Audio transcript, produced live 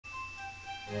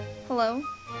Hello?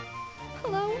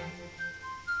 Hello?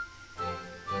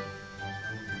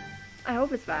 I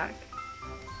hope it's back.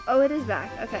 Oh, it is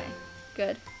back. Okay.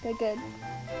 Good. Good, good.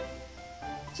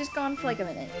 It's just gone for like a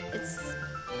minute.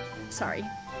 Sorry.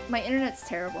 My internet's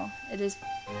terrible. It is...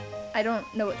 I don't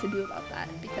know what to do about that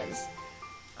because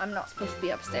I'm not supposed to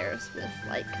be upstairs with,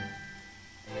 like,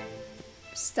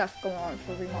 stuff going on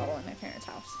for remodel in my parents'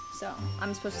 house. So,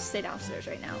 I'm supposed to stay downstairs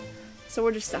right now. So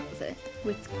we're just stuck with it,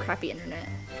 with crappy internet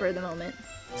for the moment.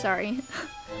 Sorry.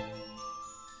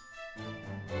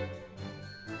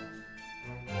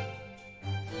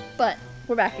 But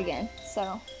we're back again,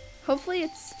 so hopefully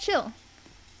it's chill.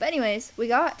 But anyways, we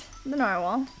got the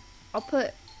narwhal. I'll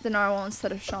put the narwhal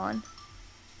instead of Sean.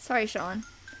 Sorry, Sean.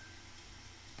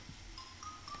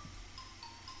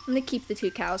 I'm gonna keep the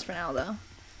 2 cows for now, though.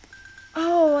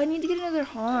 Oh, I need to get another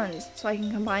Hans so I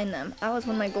can combine them. That was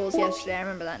one of my goals yesterday, I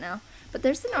remember that now. But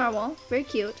there's the narwhal, very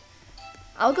cute.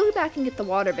 I'll go back and get the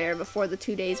water bear before the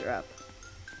 2 days are up.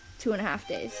 2.5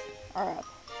 days are up.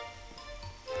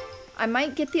 I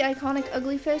might get the iconic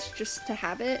ugly fish just to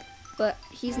have it, but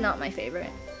he's not my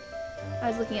favorite. I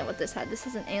was looking at what this had. This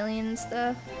is an alien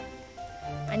stuff.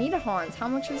 I need a Hans. How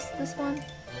much is this one?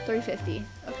 $3.50.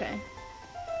 Okay.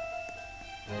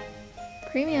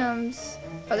 Premiums,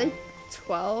 are they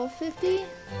 $12.50?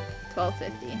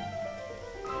 $12.50.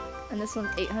 And this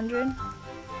one's $800.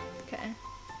 Okay.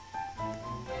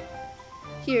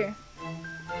 Here.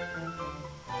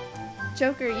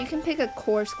 Joker, you can pick a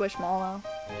core Squishmallow.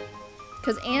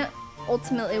 Because Ant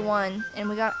ultimately won, and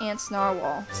we got Ant's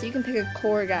narwhal. So you can pick a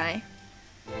core guy.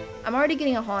 I'm already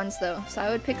getting a Hans though, so I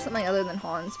would pick something other than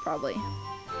Hans, probably.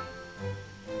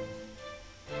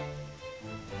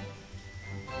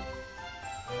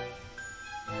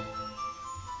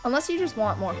 Unless you just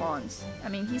want more Hans. I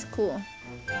mean, he's cool.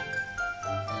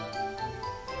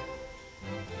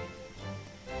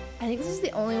 I think this is the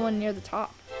only one near the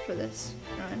top for this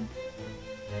run.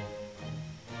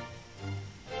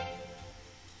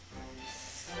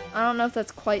 I don't know if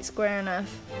that's quite square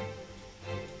enough.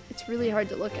 It's really hard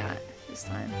to look at this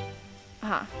time.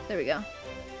 Aha, there we go.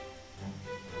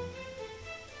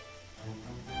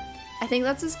 I think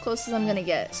that's as close as I'm gonna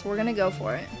get, so we're gonna go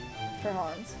for it. For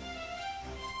Hans.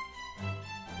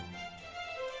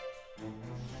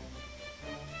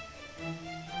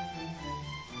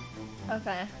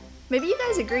 Okay. Maybe you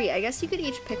guys agree. I guess you could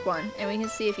each pick one, and we can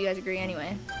see if you guys agree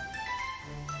anyway.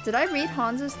 Did I read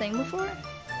Hans's thing before?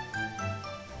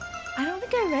 I don't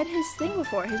think I read his thing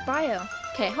before, his bio.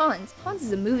 Okay, Hans. Hans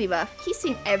is a movie buff. He's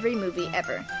seen every movie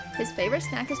ever. His favorite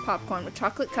snack is popcorn with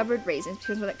chocolate-covered raisins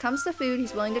because when it comes to food,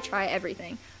 he's willing to try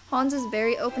everything. Hans is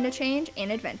very open to change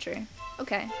and adventure.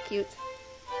 Okay, cute.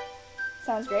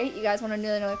 Sounds great. You guys want to do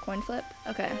another coin flip?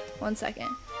 Okay, 1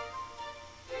 second.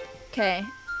 Okay.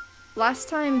 Last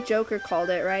time Joker called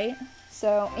it, right?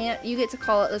 So, Ant, you get to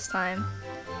call it this time.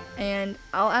 And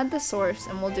I'll add the source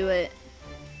and we'll do it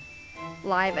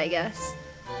live, I guess.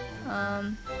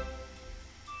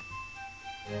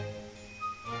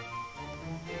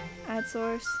 Add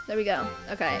source. There we go.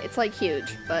 Okay, it's like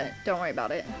huge, but don't worry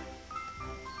about it.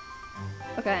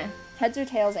 Okay, heads or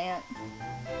tails, Ant?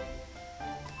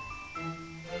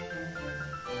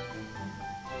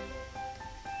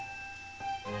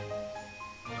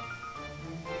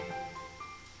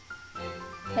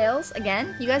 Tails?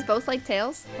 Again? You guys both like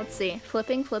tails? Let's see.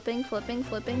 Flipping, flipping, flipping,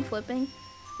 flipping, flipping.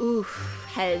 Oof,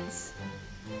 heads.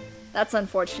 That's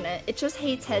unfortunate. It just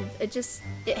hates heads.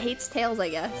 It hates tails, I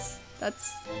guess.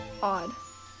 That's odd.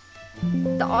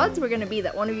 The odds were gonna be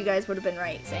that one of you guys would have been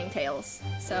right saying tails.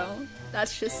 So,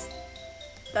 that's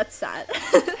sad.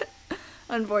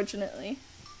 Unfortunately.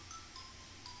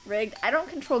 Rigged. I don't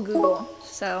control Google,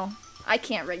 so I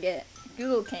can't rig it.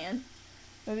 Google can.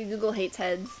 Maybe Google hates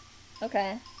heads.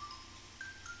 Okay.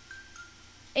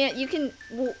 And you can,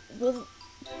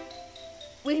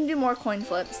 we can do more coin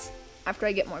flips after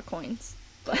I get more coins.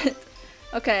 But,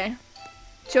 okay.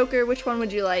 Joker, which one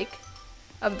would you like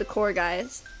of the core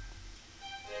guys?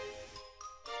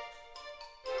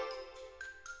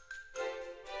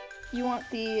 You want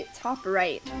the top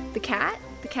right. The cat?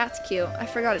 The cat's cute. I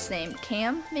forgot its name.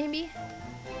 Cam, maybe?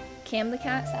 Cam the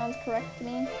cat sounds correct to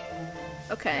me.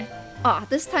 Okay. Ah,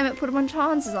 this time it put a bunch of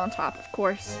Hanses on top, of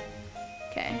course.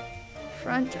 Okay.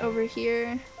 Front over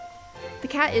here. The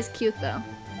cat is cute, though.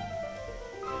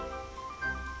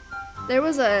 There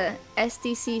was a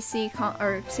SDCC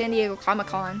or San Diego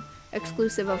Comic-Con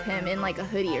exclusive of him in like a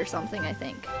hoodie or something, I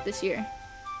think, this year.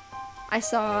 I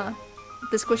saw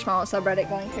the Squishmallow subreddit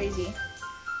going crazy.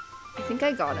 I think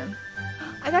I got him.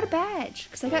 I got a badge,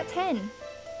 because I got 10.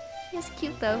 He is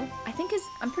cute, though.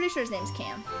 I'm pretty sure his name's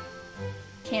Cam.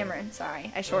 Cameron,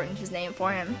 sorry, I shortened his name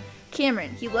for him.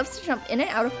 Cameron, he loves to jump in and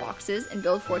out of boxes and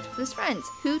build forts with his friends,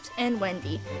 Hoot and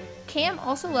Wendy. Cam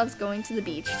also loves going to the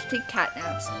beach to take cat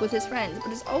naps with his friends,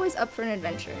 but is always up for an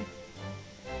adventure.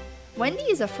 Wendy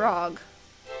is a frog.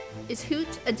 Is Hoot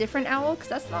a different owl? Because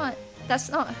that's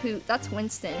not Hoot, that's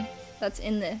Winston. That's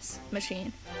in this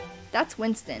machine. That's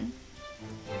Winston.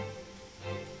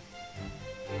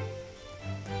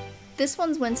 This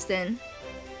one's Winston.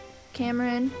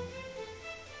 Cameron.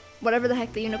 Whatever the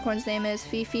heck the unicorn's name is.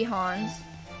 Fifi, Hans.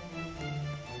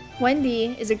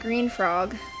 Wendy is a green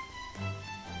frog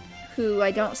who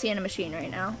I don't see in a machine right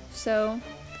now. So,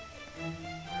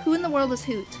 who in the world is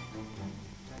Hoot?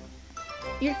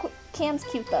 Cam's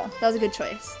cute though. That was a good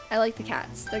choice. I like the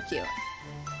cats. They're cute.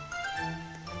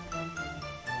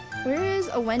 Where is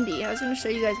a Wendy? I was going to show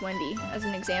you guys Wendy as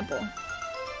an example.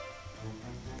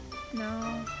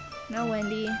 No. No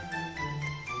Wendy.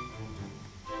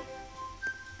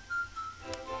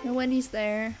 No Wendy's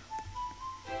there.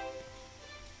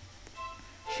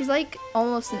 She's like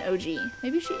almost an OG.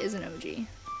 Maybe she is an OG.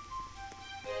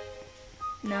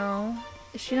 No.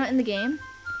 Is she not in the game?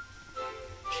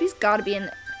 She's gotta be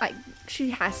in... she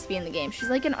has to be in the game.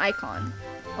 She's like an icon.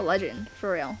 A legend.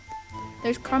 For real.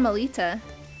 There's Carmelita.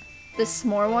 The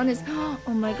s'more one is... oh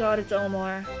my god, it's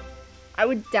Omar. I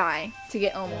would die to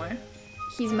get Omar.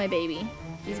 He's my baby.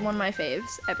 He's one of my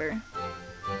faves ever.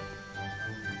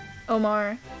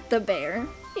 Omar the bear.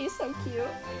 He's so cute.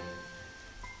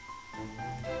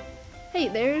 Hey,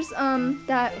 there's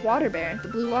that water bear, the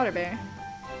blue water bear.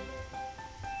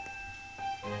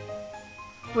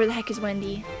 Where the heck is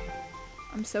Wendy?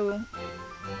 I'm so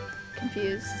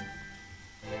confused.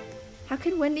 How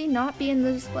could Wendy not be in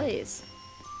the displays?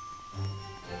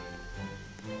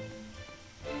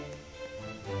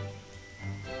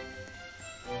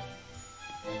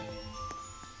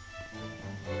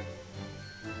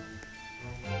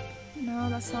 No,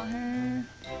 that's not her.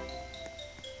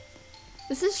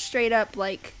 This is straight up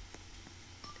like...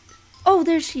 oh,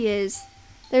 there she is.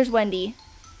 There's Wendy.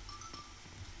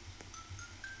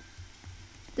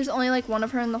 There's only like one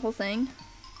of her in the whole thing.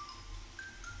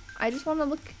 I just want to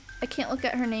look... I can't look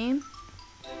at her name.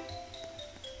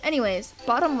 Anyways,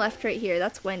 bottom left right here,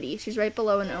 that's Wendy. She's right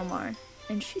below an Omar.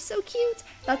 And she's so cute.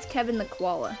 That's Kevin the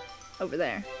koala over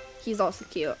there. He's also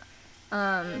cute.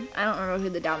 I don't remember who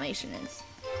the Dalmatian is.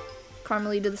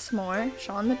 Carmelita the s'more.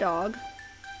 Sean the dog.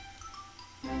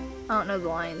 I don't know the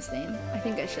lion's name. I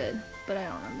think I should, but I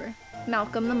don't remember.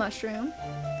 Malcolm the mushroom.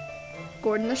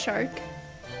 Gordon the shark.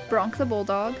 Bronk the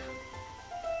bulldog.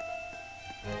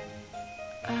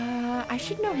 I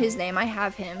should know his name. I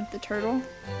have him. The turtle.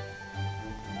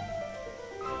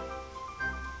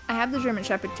 I have the German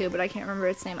Shepherd too, but I can't remember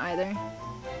its name either.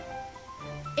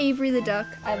 Avery the duck.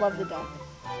 I love the duck.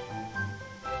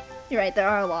 You're right, there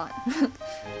are a lot.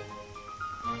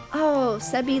 Oh,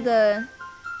 Sebi the...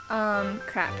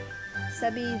 crap.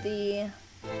 Sebi the...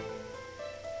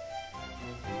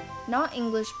 not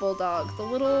English bulldog. The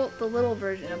little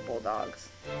version of bulldogs.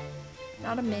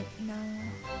 Not a no.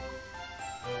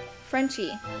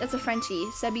 Frenchie. That's a Frenchie.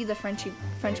 Sebi the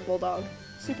French bulldog.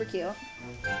 Super cute.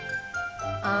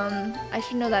 I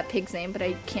should know that pig's name, but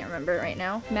I can't remember it right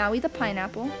now. Maui the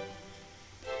pineapple.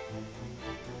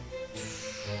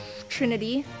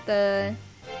 Trinity, the...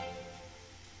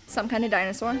 some kind of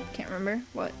dinosaur. Can't remember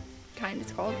what kind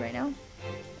it's called right now.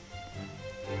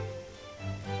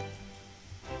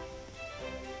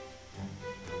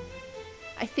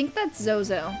 I think that's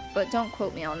Zozo, but don't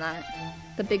quote me on that.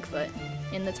 The Bigfoot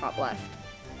in the top left.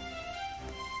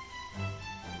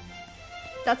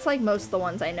 That's like most of the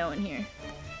ones I know in here.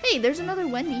 Hey, there's another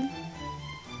Wendy.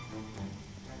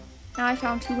 Now I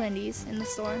found two Wendy's in the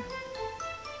store.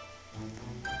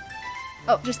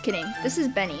 Oh, just kidding. This is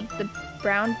Benny. The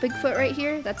brown Bigfoot right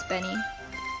here, that's Benny.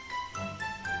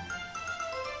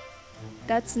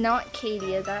 That's not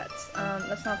Katia, that's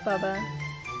not Bubba.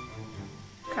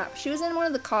 Crap, she was in one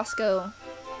of the Costco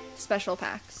special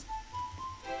packs.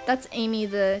 That's Amy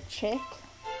the chick.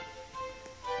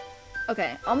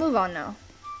 Okay, I'll move on now.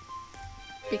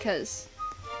 Because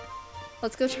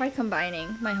let's go try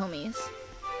combining my homies.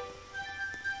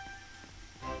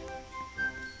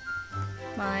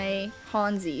 My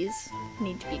Hansies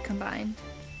need to be combined.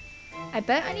 I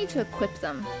bet I need to equip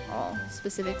them all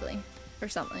specifically or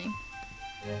something.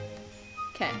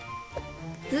 Okay.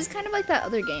 This is kind of like that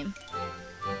other game.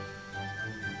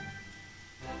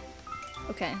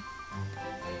 Okay.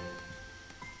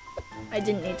 I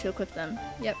didn't need to equip them.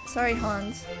 Yep, sorry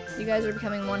Hans. You guys are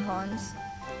becoming one Hans.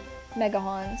 Mega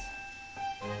Hans.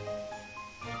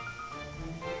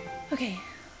 Okay.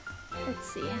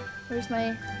 Let's see. There's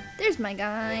my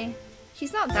guy.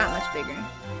 He's not that much bigger.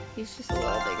 He's just a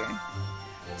little bigger.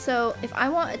 So if I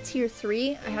want a tier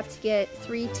 3, I have to get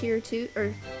 3 tier 2,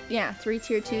 or yeah, 3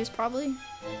 tier 2s probably.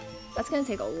 That's gonna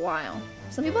take a while.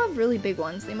 Some people have really big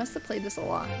ones. They must have played this a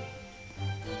lot.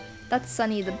 That's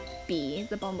Sunny the bee,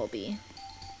 the bumblebee.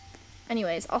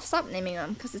 Anyways, I'll stop naming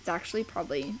them because it's actually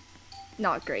probably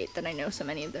not great that I know so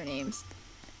many of their names.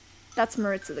 That's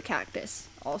Maritza the cactus,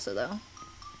 also though.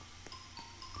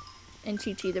 And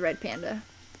Chi-Chi the red panda.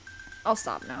 I'll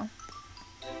stop now.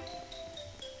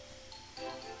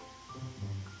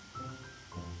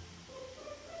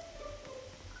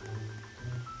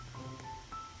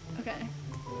 Okay.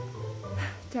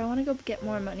 Do I want to go get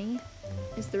more money?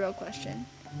 Is the real question.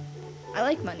 I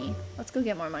like money. Let's go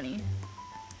get more money.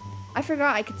 I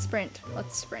forgot I could sprint.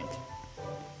 Let's sprint.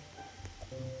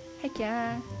 Heck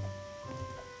yeah.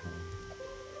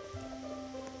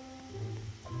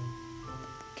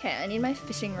 Okay, I need my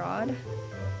fishing rod.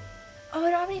 Oh, I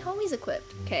don't have any homies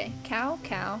equipped. Okay, cow,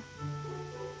 cow.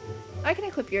 I can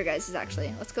equip your guys's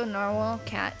actually. Let's go narwhal,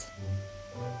 cat.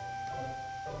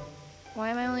 Why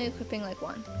am I only equipping like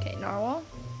one? Okay, narwhal,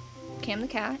 Cam the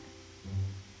cat,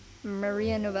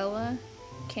 Maria Novella,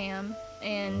 Cam,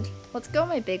 and let's go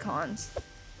my big Hans.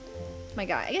 My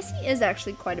guy. I guess he is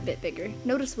actually quite a bit bigger.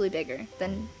 Noticeably bigger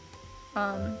than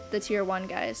the tier 1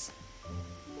 guys.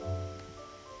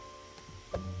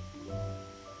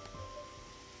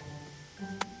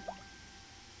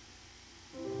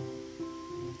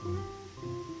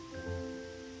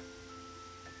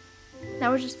 Now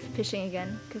we're just fishing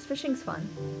again, because fishing's fun.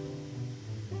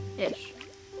 Ish.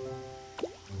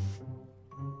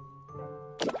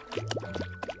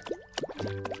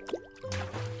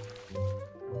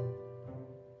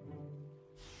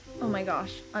 Oh my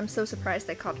gosh, I'm so surprised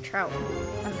I caught a trout.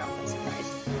 I'm not that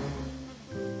surprised.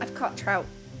 I've caught trout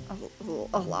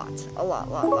a lot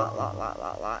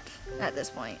at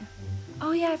this point.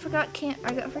 Oh yeah, I forgot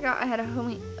I had a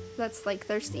homie that's like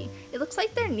thirsty. It looks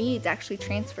like their needs actually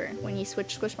transfer when you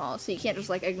switch Squishmallows, so you can't just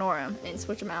like ignore them and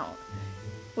switch them out,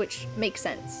 which makes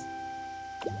sense.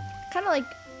 Kind of like,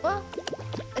 well,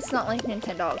 it's not like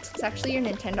Nintendogs. It's actually your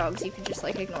Nintendogs, you can just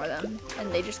like ignore them,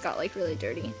 and they just got like really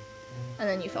dirty, and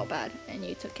then you felt bad and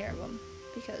you took care of them,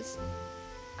 because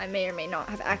I may or may not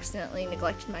have accidentally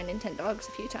neglected my Nintendogs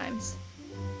a few times.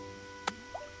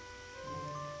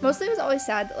 Mostly it was always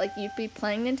sad that like you'd be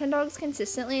playing Nintendogs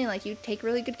consistently and like you'd take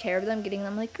really good care of them, getting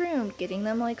them like groomed, getting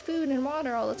them like food and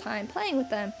water all the time, playing with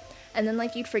them, and then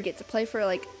like you'd forget to play for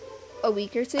like a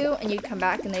week or two and you'd come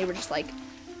back and they were just like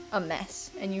a mess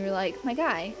and you were like, my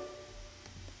guy,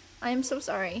 I am so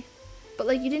sorry. But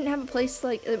like you didn't have a place,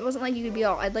 like it wasn't like you could be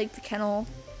all, I'd like the kennel,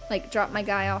 like drop my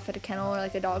guy off at a kennel or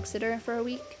like a dog sitter for a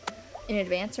week in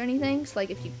advance or anything. So like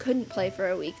if you couldn't play for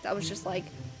a week, that was just like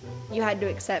you had to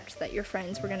accept that your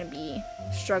friends were gonna be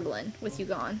struggling with you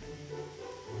gone.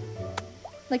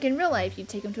 Like in real life, you'd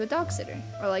take them to a dog sitter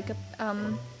or like a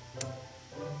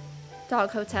dog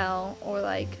hotel or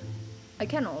like a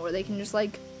kennel where they can just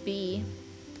like be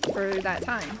for that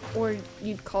time, or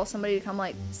you'd call somebody to come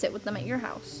like sit with them at your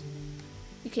house.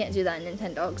 You can't do that in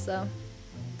Nintendogs though.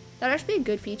 That'd actually be a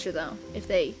good feature though. If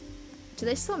they, do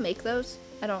they still make those?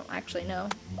 I don't actually know.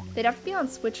 They'd have to be on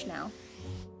Switch now.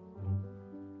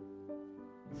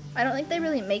 I don't think they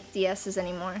really make DSs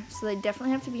anymore, so they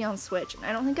definitely have to be on Switch. And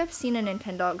I don't think I've seen a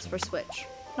Nintendogs for Switch.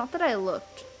 Not that I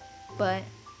looked, but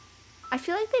I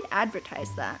feel like they'd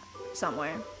advertise that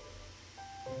somewhere.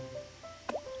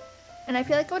 And I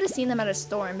feel like I would have seen them at a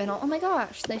store and been all, oh my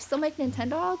gosh, they still make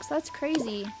Nintendogs? That's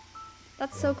crazy.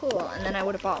 That's so cool. And then I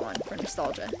would have bought one for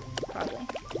nostalgia, probably.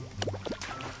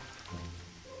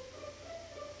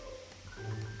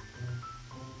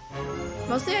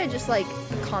 Mostly I just like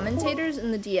the commentators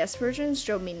in the DS versions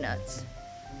drove me nuts.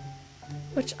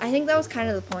 Which I think that was kind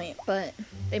of the point, but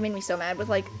they made me so mad with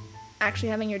like actually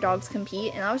having your dogs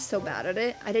compete, and I was so bad at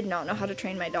it. I did not know how to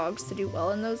train my dogs to do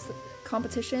well in those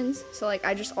competitions, so like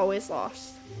I just always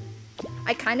lost.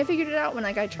 I kind of figured it out when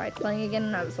like I tried playing again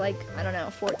and I was like, I don't know,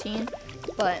 14,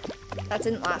 but that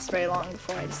didn't last very long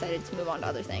before I decided to move on to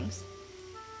other things.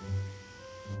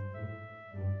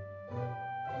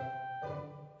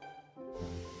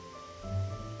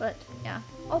 But yeah,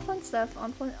 all fun stuff, all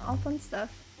fun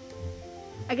stuff.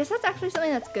 I guess that's actually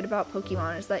something that's good about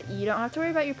Pokemon, is that you don't have to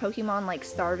worry about your Pokemon like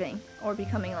starving or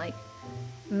becoming like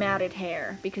matted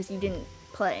hair because you didn't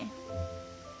play.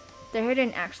 Their hair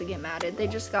didn't actually get matted, they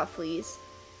just got fleas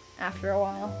after a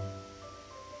while.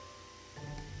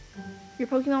 Your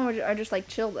Pokemon are just like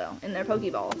chill though in their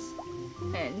Pokeballs,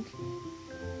 and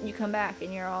you come back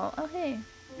and you're all, oh hey,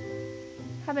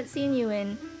 haven't seen you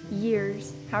in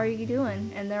years, how are you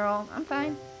doing? And they're all, I'm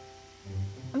fine.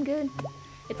 I'm good.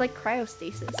 It's like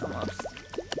cryostasis almost.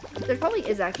 There probably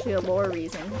is actually a lore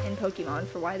reason in Pokemon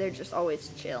for why they're just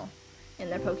always chill in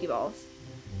their Pokeballs.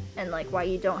 And like why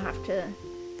you don't have to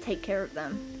take care of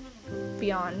them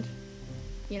beyond,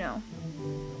 you know,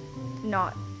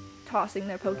 not tossing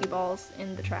their Pokeballs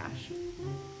in the trash.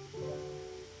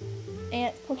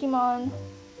 And Pokemon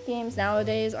games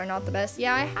nowadays are not the best.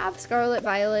 Yeah, I have Scarlet,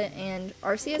 Violet, and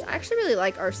Arceus. I actually really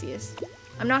like Arceus.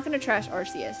 I'm not gonna trash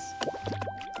Arceus.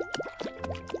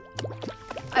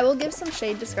 I will give some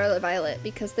shade to Scarlet Violet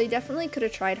because they definitely could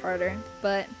have tried harder,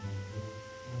 but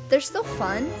they're still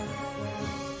fun.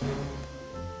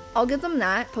 I'll give them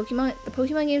that. The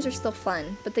Pokemon games are still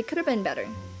fun, but they could have been better.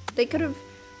 They could have,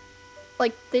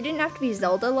 like, they didn't have to be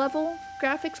Zelda level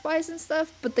graphics-wise and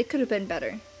stuff, but they could have been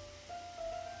better.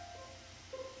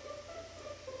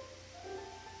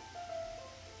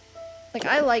 Like,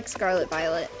 I like Scarlet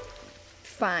Violet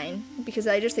fine, because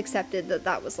I just accepted that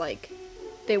that was, like,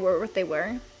 they were what they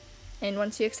were. And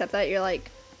once you accept that, you're like,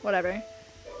 whatever.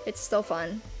 It's still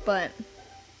fun, but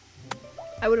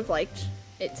I would have liked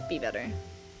it to be better.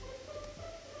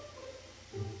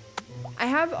 I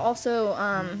have also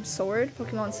Sword,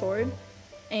 Pokemon Sword,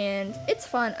 and it's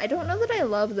fun. I don't know that I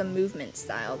love the movement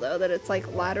style, though, that it's,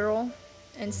 like, lateral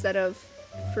instead of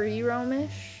free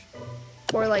roamish.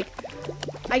 Or, like,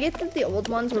 I get that the old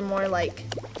ones were more, like,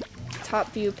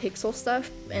 top view pixel stuff,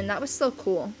 and that was still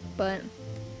cool, but,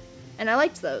 and I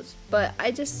liked those, but I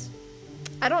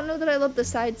don't know that I love the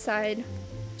side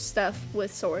stuff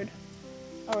with Sword,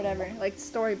 or whatever, like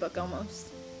storybook almost.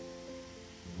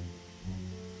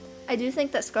 I do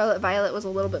think that Scarlet Violet was a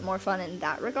little bit more fun in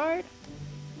that regard,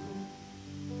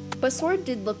 but Sword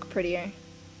did look prettier.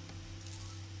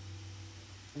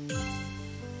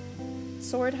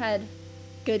 Sword had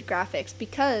good graphics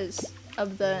because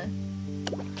of the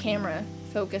camera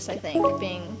focus, I think,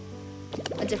 being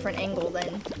a different angle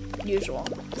than usual.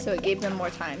 So it gave them more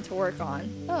time to work on,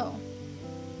 oh,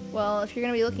 well, if you're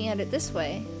going to be looking at it this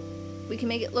way, we can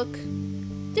make it look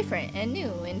different and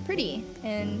new and pretty,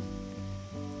 and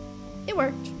it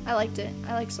worked. I liked it.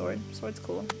 I like Sword. Sword's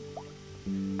cool.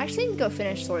 I actually didn't go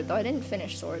finish Sword, though. I didn't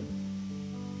finish Sword.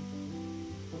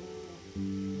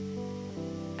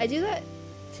 I do that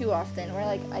too often, where,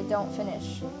 like, I don't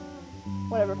finish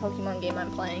whatever Pokemon game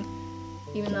I'm playing,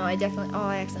 even though I definitely, oh,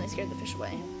 I accidentally scared the fish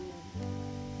away.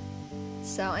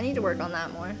 So I need to work on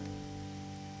that more.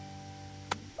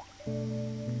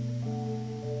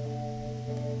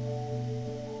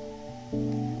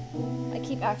 I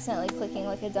keep accidentally clicking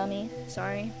like a dummy,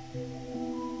 sorry.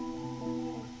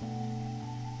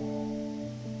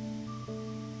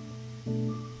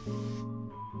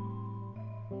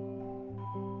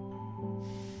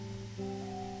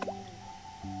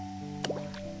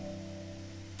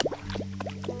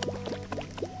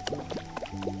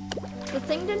 The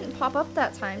thing didn't pop up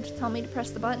that time to tell me to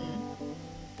press the button.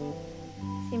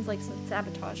 Seems like some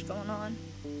sabotage going on,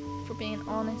 if we're being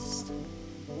honest.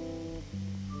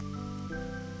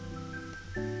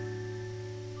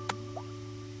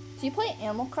 Do you play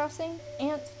Animal Crossing,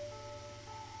 Ant?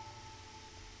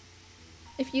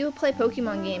 If you play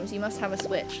Pokemon games, you must have a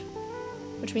Switch.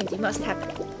 Which means you must have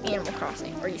Animal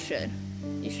Crossing, or you should.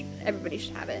 Everybody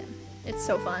should have it. It's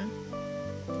so fun.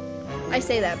 I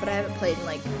say that, but I haven't played in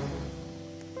like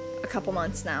a couple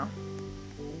months now.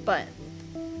 But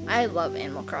I love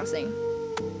Animal Crossing.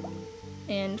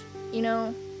 And, you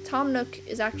know, Tom Nook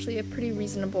is actually a pretty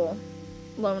reasonable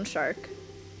loan shark.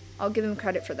 I'll give him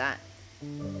credit for that.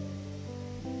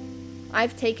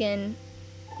 I've taken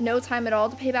no time at all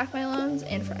to pay back my loans,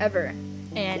 and forever.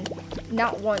 And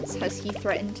not once has he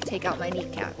threatened to take out my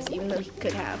kneecaps, even though he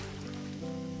could have.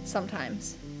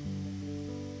 Sometimes.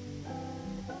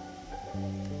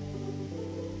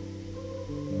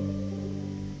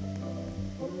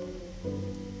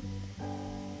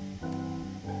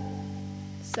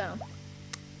 So,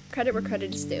 credit where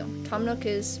credit is due. Tom Nook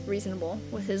is reasonable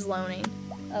with his loaning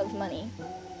of money.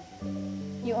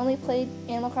 You only played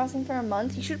Animal Crossing for a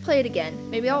month? You should play it again.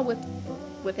 Maybe I'll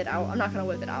whip it out. I'm not gonna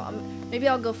whip it out. Maybe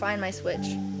I'll go find my Switch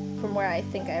from where I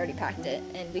think I already packed it,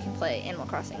 and we can play Animal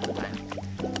Crossing one time.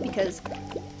 Because,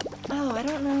 oh, I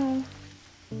don't know.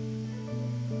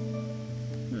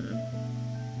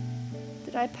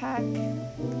 Did I pack?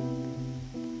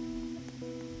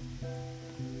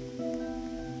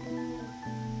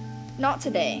 Not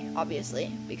today,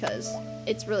 obviously, because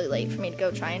it's really late for me to go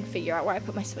try and figure out where I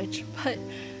put my Switch, but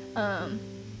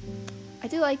I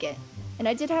do like it. And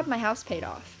I did have my house paid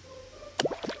off.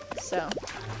 So,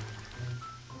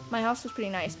 my house was pretty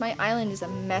nice. My island is a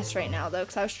mess right now, though,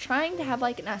 because I was trying to have,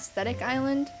 like, an aesthetic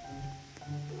island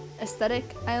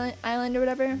or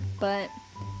whatever, but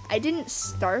I didn't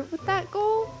start with that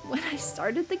goal when I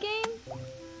started the game.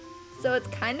 So it's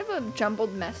kind of a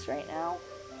jumbled mess right now.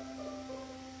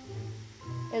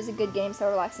 It was a good game, so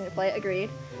relaxing to play, agreed.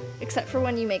 Except for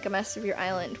when you make a mess of your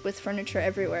island with furniture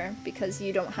everywhere because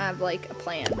you don't have like a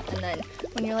plan. And then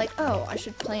when you're like, oh, I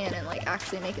should plan and like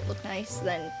actually make it look nice,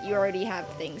 then you already have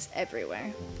things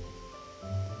everywhere.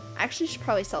 I actually should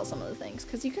probably sell some of the things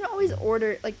because you can always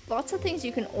order, like lots of things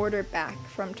you can order back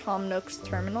from Tom Nook's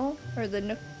terminal, or the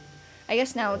Nook, I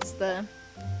guess now it's the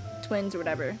twins or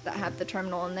whatever that have the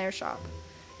terminal in their shop.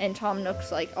 And Tom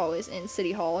Nook's like always in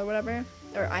City Hall or whatever,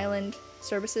 or Island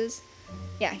Services.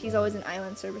 Yeah, he's always in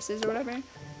Island Services or whatever.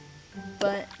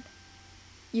 But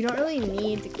you don't really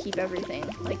need to keep everything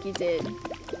like you did.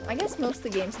 I guess most of the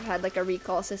games have had like a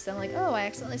recall system, like, oh, I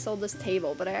accidentally sold this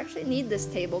table, but I actually need this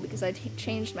table because I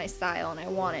changed my style and I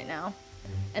want it now.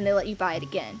 And they let you buy it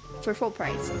again, for full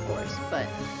price, of course, but,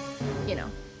 you know.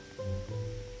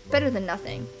 Better than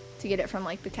nothing to get it from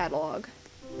like the catalog.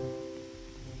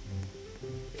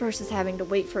 Versus having to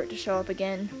wait for it to show up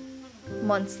again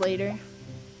months later.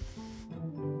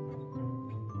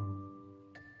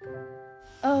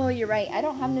 Oh, you're right. I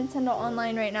don't have Nintendo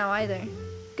Online right now either.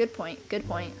 Good point. Good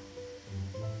point.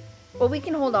 Well, we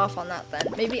can hold off on that then.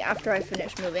 Maybe after I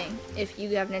finish moving. If you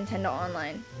have Nintendo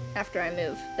Online after I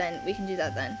move, then we can do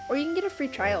that then. Or you can get a free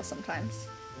trial sometimes.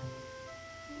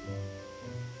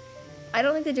 I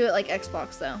don't think they do it like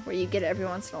Xbox though, where you get it every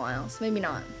once in a while. So maybe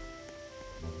not.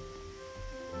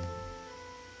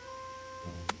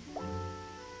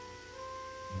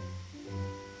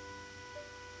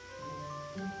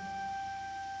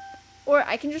 Or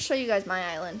I can just show you guys my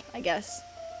island, I guess.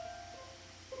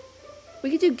 We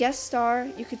could do guest star.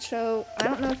 You could show, I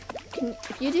don't know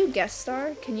if you do guest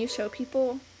star, can you show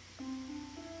people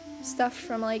stuff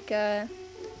from like,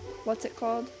 what's it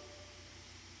called?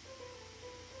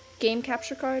 Game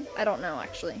capture card? I don't know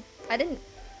actually. I don't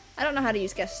know how to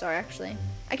use guest star actually.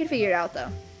 I can figure it out though,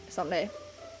 someday.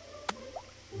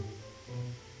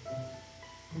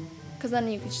 Cause then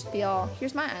you could just be all,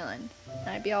 here's my island. And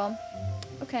I'd be all,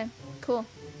 okay. Cool.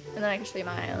 And then I can show you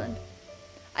my island.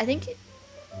 I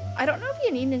don't know if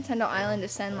you need Nintendo Island to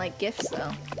send like gifts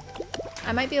though.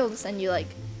 I might be able to send you like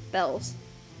bells.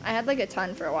 I had like a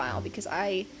ton for a while because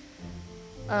I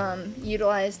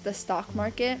utilized the stock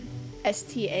market,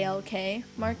 STALK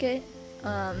market,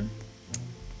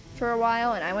 for a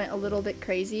while, and I went a little bit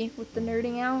crazy with the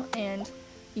nerding out and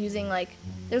using like,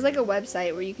 there's like a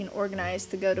website where you can organize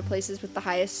to go to places with the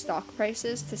highest stock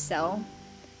prices to sell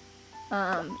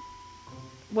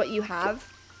what you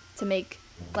have to make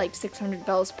like 600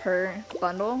 bells per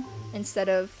bundle instead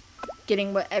of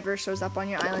getting whatever shows up on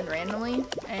your island randomly,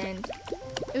 and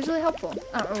it was really helpful.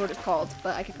 I don't remember what it's called,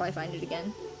 but I could probably find it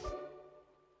again.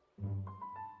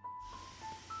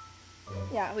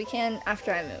 Yeah, we can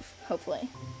after I move, hopefully.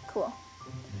 Cool.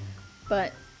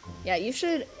 But yeah, you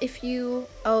should, if you,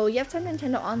 oh, you have to have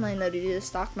Nintendo Online though to do the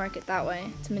stock market that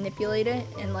way, to manipulate it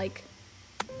and like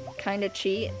kind of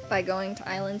cheat by going to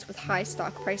islands with high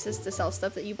stock prices to sell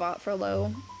stuff that you bought for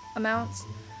low amounts,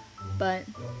 but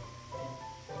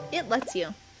it lets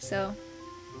you, so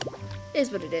it is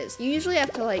what it is. You usually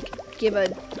have to like give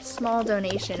a small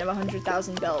donation of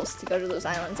 100,000 bells to go to those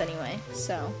islands anyway,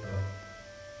 so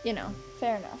you know,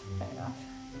 fair enough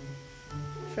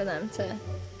for them to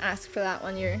ask for that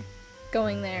when you're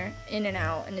going there in and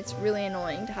out, and it's really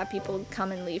annoying to have people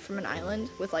come and leave from an island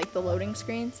with like the loading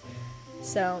screens.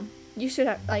 So you should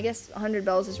have, I guess 100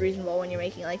 bells is reasonable when you're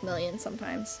making like millions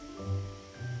sometimes.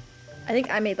 I think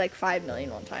I made like 5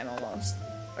 million one time almost,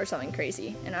 or something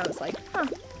crazy, and I was like, huh.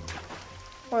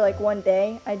 Or like one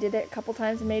day I did it a couple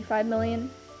times and made 5 million.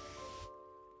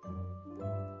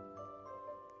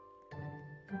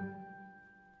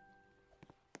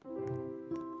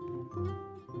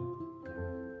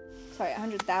 Sorry,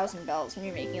 100,000 bells when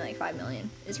you're making like 5 million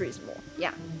is reasonable.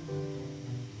 Yeah.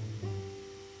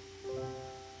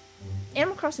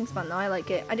 Animal Crossing's fun though, I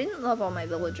like it. I didn't love all my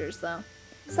villagers though.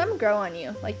 Some grow on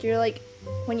you. Like you're like,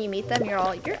 when you meet them, you're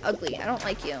all, you're ugly, I don't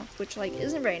like you. Which like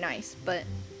isn't very nice, but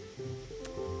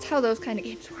it's how those kind of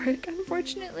games work,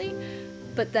 unfortunately.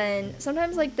 But then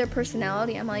sometimes like their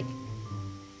personality, I'm like,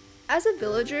 as a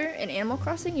villager in Animal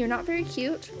Crossing, you're not very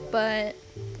cute, but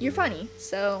you're funny,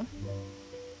 so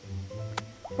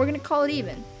we're gonna call it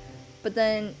even. But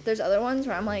then there's other ones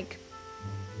where I'm like,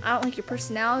 I don't like your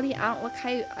personality, I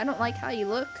don't like how you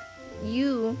look.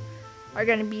 You are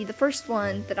gonna be the first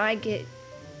one that I get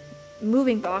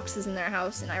moving boxes in their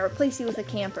house and I replace you with a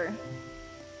camper.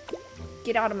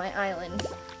 Get out of my island,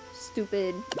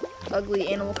 stupid, ugly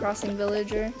Animal Crossing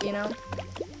villager, you know?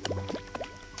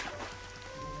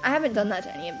 I haven't done that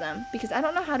to any of them because I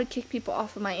don't know how to kick people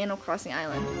off of my Animal Crossing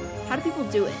island. How do people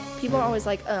do it? People are always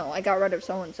like, oh, I got rid of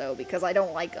so-and-so because I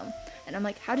don't like them. And I'm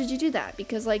like, how did you do that?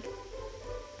 Because, like,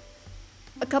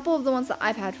 a couple of the ones that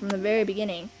I've had from the very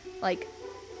beginning, like,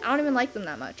 I don't even like them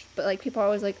that much. But, like, people are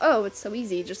always like, oh, it's so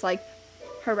easy. Just, like,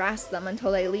 harass them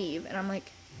until they leave. And I'm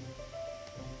like,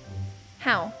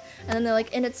 how? And then they're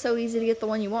like, and it's so easy to get the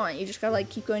one you want. You just gotta, like,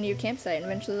 keep going to your campsite and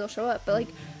eventually they'll show up. But, like,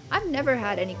 I've never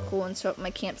had any cool ones show up at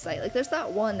my campsite. Like, there's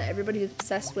that one that everybody's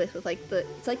obsessed with, like,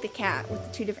 it's like the cat with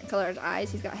the 2 different colored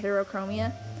eyes. He's got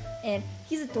heterochromia, and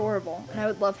he's adorable, and I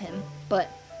would love him, but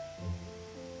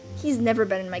he's never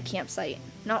been in my campsite.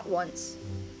 Not once.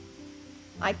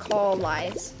 I call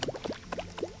lies.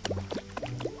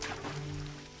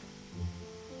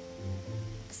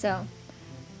 So,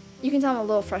 you can tell I'm a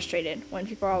little frustrated when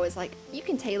people are always like, you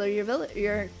can tailor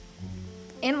your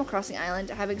Animal Crossing island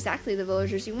to have exactly the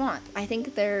villagers you want. I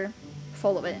think they're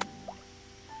full of it.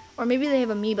 Or maybe they have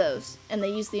amiibos, and they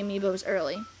use the amiibos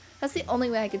early. That's the only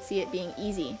way I could see it being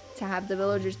easy to have the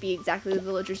villagers be exactly the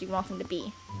villagers you want them to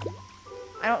be.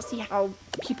 I don't see how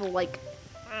people, like,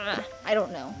 I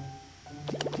don't know.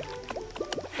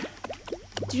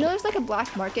 Do you know there's, like, a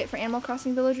black market for Animal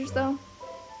Crossing villagers, though?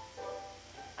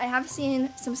 I have seen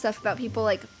some stuff about people,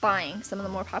 like, buying some of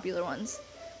the more popular ones.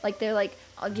 Like, they're like,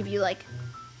 I'll give you, like,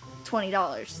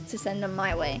 $20 to send them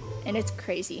my way. And it's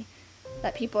crazy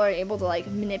that people are able to, like,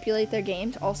 manipulate their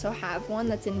game to also have one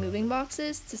that's in moving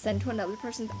boxes to send to another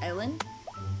person's island.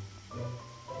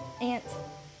 And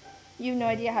you have no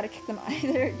idea how to kick them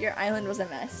either. Your island was a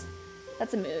mess.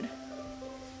 That's a mood.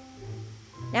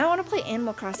 Now I want to play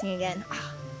Animal Crossing again.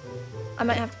 I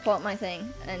might have to pull up my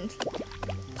thing and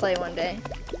play one day.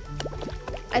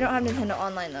 I don't have Nintendo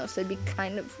Online though, so it'd be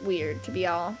kind of weird to be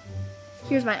all,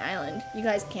 here's my island. You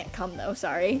guys can't come though,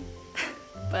 sorry.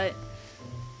 But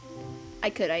I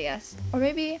could, I guess. Or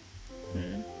maybe,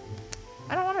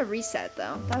 I don't want to reset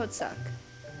though. That would suck.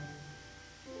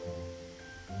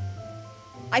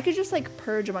 I could just like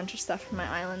purge a bunch of stuff from my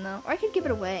island though. Or I could give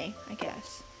it away, I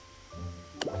guess.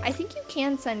 I think you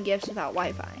can send gifts without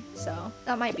Wi-Fi, so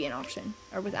that might be an option.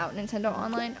 Or without Nintendo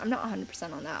Online. I'm not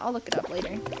 100% on that. I'll look it up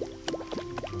later.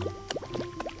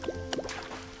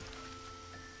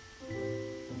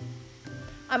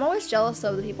 I'm always jealous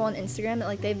of the people on Instagram that,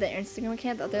 like, they have their Instagram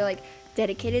account that they're, like,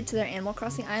 dedicated to their Animal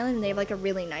Crossing island, and they have, like, a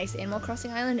really nice Animal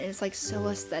Crossing island, and it's, like, so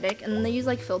aesthetic, and then they use,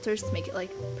 like, filters to make it, like,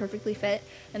 perfectly fit,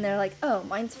 and they're like, oh,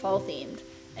 mine's fall themed,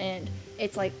 and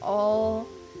it's, like, all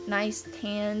nice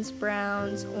tans,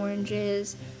 browns,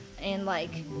 oranges, and,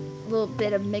 like, a little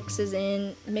bit of mixed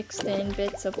in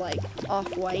bits of, like,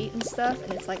 off-white and stuff,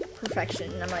 and it's, like,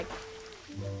 perfection, and I'm like,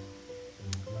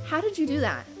 how did you do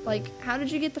that? Like, how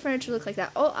did you get the furniture to look like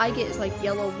that? All I get is, like,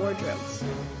 yellow wardrobes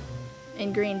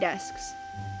and green desks.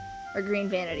 Or green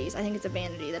vanities. I think it's a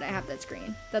vanity that I have that's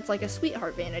green. That's, like, a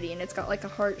sweetheart vanity, and it's got, like, a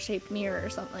heart-shaped mirror or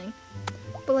something.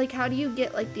 But, like, how do you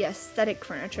get, like, the aesthetic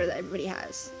furniture that everybody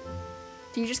has?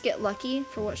 Do you just get lucky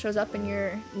for what shows up in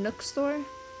your Nook store?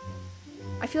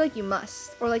 I feel like you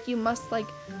must. Or, like, you must, like,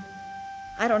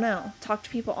 I don't know, talk to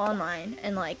people online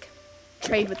and, like,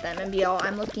 trade with them and be all,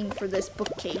 I'm looking for this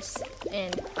bookcase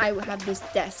and I have this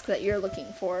desk that you're looking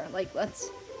for. Like, let's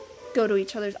go to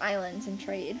each other's islands and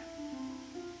trade.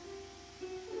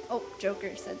 Oh,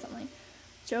 Joker said something.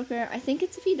 Joker, I think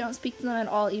it's if you don't speak to them at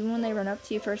all, even when they run up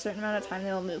to you for a certain amount of time,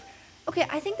 they will move. Okay,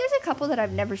 I think there's a couple that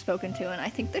I've never spoken to and I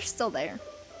think they're still there.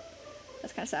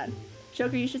 That's kind of sad.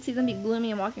 Joker, you should see them be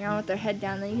gloomy and walking around with their head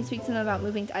down. Then you can speak to them about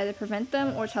moving to either prevent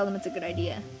them or tell them it's a good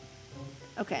idea.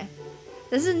 Okay.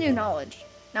 This is new knowledge.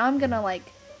 Now I'm gonna, like,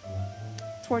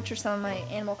 torture some of my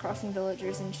Animal Crossing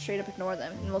villagers and straight up ignore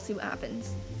them, and we'll see what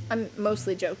happens. I'm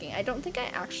mostly joking. I don't think I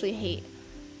actually hate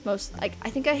I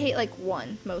think I hate, like,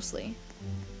 one, mostly.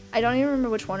 I don't even remember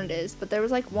which one it is, but there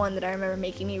was, like, one that I remember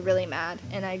making me really mad,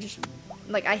 and I just,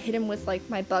 like, I hit him with, like,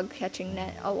 my bug catching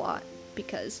net a lot,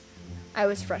 because I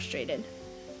was frustrated.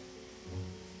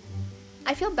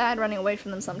 I feel bad running away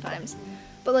from them sometimes.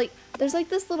 But, like, there's, like,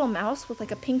 this little mouse with,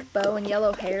 like, a pink bow and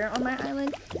yellow hair on my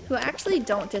island who I actually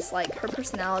don't dislike. Her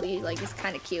personality, like, is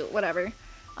kind of cute, whatever.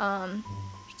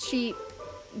 She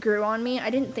grew on me. I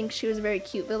didn't think she was a very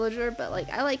cute villager, but, like,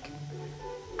 I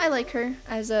like her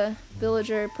as a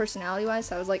villager personality-wise,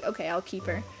 so I was like, okay, I'll keep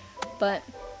her. But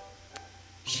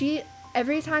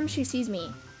every time she sees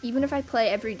me, even if I play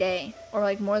every day, or,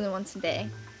 like, more than once a day,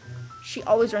 she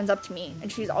always runs up to me,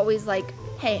 and she's always like,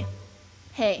 hey,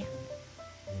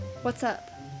 what's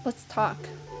up? Let's talk.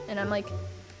 And I'm like,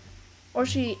 or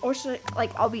she,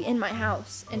 like, I'll be in my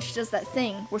house, and she does that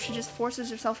thing where she just forces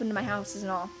herself into my house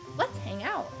and all, let's hang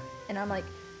out. And I'm like,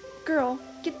 Girl,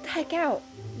 get the heck out.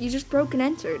 You just broke and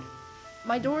entered.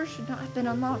 My door should not have been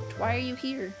unlocked. Why are you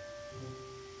here?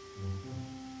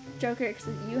 Joker,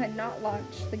 you had not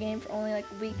launched the game for only like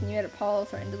a week and you had Apollo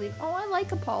threaten to leave. Oh, I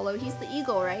like Apollo. He's the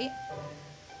eagle, right?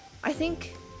 I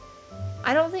think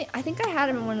I had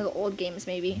him in one of the old games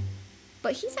maybe.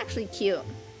 But he's actually cute.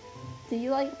 Do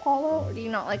you like Apollo or do you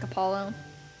not like Apollo?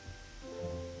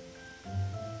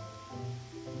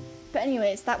 But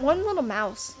anyways, that one little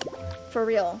mouse, for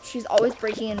real, she's always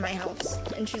breaking in my house.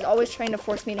 And she's always trying to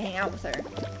force me to hang out with her.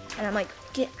 And I'm like,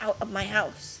 get out of my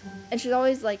house. And she's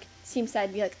always like, seems sad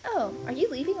to be like, oh, are you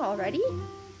leaving already?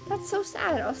 That's so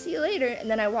sad. I'll see you later.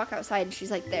 And then I walk outside and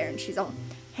she's like there and she's all,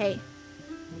 hey,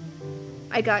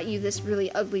 I got you this really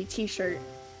ugly t-shirt.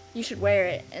 You should wear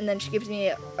it. And then she gives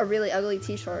me a really ugly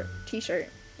t-shirt.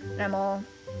 And I'm all,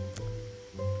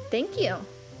 thank you.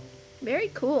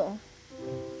 Very cool.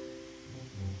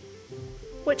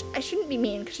 Which, I shouldn't be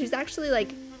mean, because she's actually,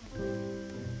 like,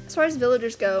 as far as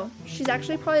villagers go, she's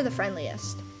actually probably the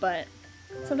friendliest, but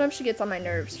sometimes she gets on my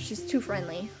nerves. She's too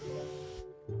friendly.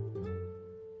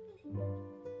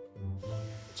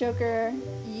 Joker,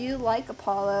 you like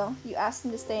Apollo. You asked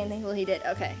him to stay and he did.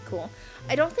 Okay, cool.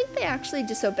 I don't think they actually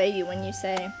disobey you when you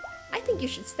say, I think you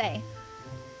should stay.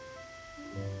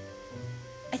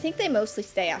 I think they mostly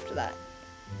stay after that.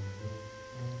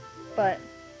 But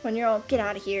when you're all, get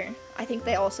out of here, I think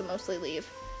they also mostly leave.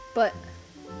 But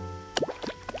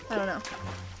I don't know.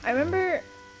 I remember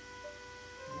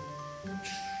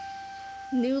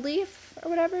New Leaf or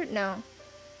whatever? No.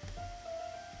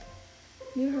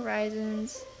 New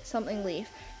Horizons, something Leaf.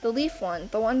 The Leaf one,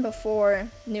 the one before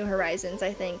New Horizons,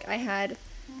 I think, I had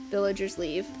villagers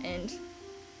leave, and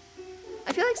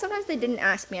I feel like sometimes they didn't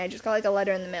ask me. I just got like a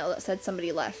letter in the mail that said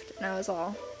somebody left, and I was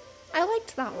all, I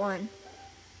liked that one.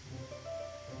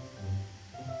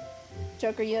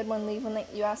 Joker, you had one leave when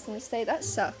you asked them to stay? That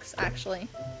sucks, actually.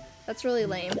 That's really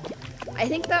lame. I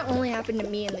think that only happened to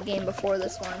me in the game before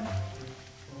this one.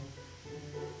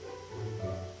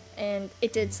 And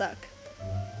it did suck.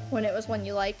 When it was one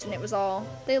you liked and it was all,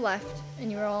 they left,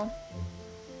 and you were all,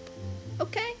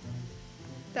 okay,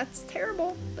 that's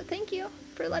terrible, but thank you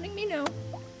for letting me know.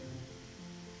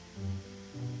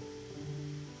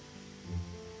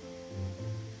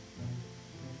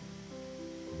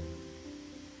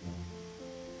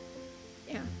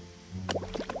 Yeah.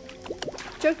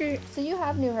 Joker, so you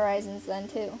have New Horizons then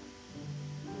too.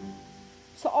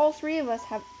 So all three of us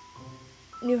have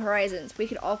New Horizons. We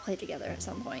could all play together at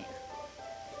some point.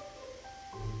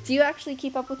 Do you actually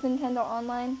keep up with Nintendo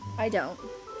Online? I don't.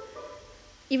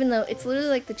 Even though it's literally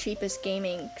like the cheapest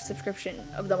gaming subscription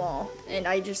of them all, and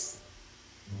I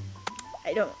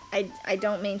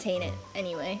don't maintain it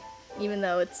anyway, even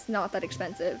though it's not that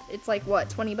expensive. It's like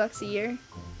what, 20 bucks a year?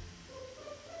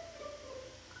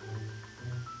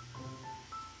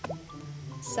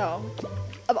 So,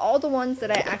 of all the ones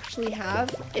that I actually have,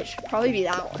 it should probably be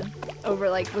that one over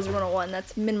like Wizard 101.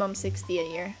 That's minimum 60 a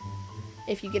year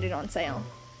if you get it on sale.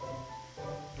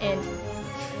 And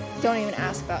don't even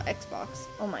ask about Xbox.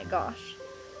 Oh my gosh.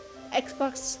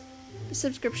 Xbox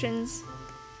subscriptions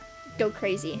go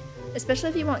crazy. Especially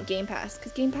if you want Game Pass,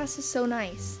 because Game Pass is so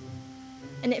nice.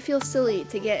 And it feels silly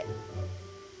to get,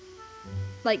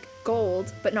 like,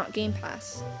 gold, but not Game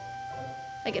Pass.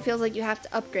 Like, it feels like you have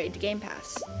to upgrade to Game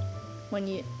Pass. When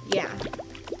you, yeah.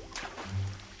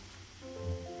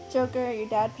 Joker, your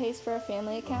dad pays for a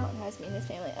family account and has me in his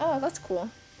family. Oh, that's cool.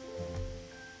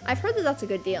 I've heard that that's a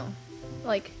good deal.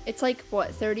 Like, it's like,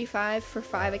 what, 35 for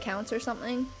 5 accounts or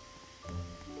something?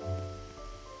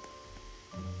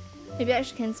 Maybe I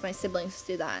should convince my siblings to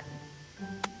do that.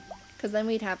 Because then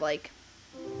we'd have, like,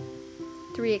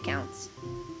 3 accounts.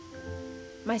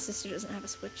 My sister doesn't have a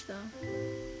Switch, though.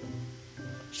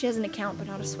 She has an account, but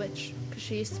not a Switch. Because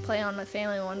she used to play on my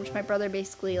family one, which my brother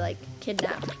basically, like,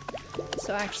 kidnapped.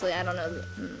 So actually, I don't know.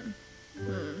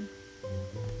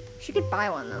 She could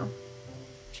buy one, though.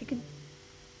 She could...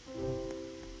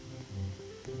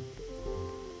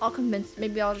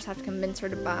 maybe I'll just have to convince her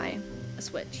to buy a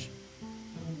Switch.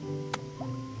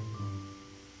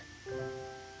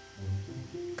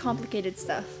 Complicated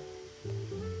stuff.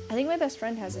 I think my best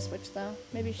friend has a Switch, though.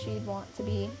 Maybe she'd want to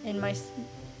be in my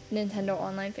Nintendo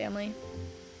Online family.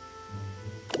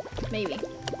 Maybe.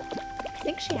 I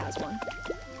think she has one.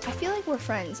 I feel like we're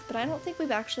friends, but I don't think we've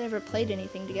actually ever played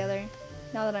anything together,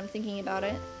 now that I'm thinking about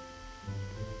it.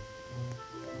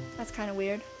 That's kind of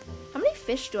weird. How many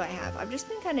fish do I have? I've just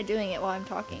been kind of doing it while I'm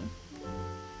talking.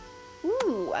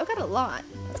 Ooh, I've got a lot.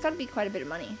 That's got to be quite a bit of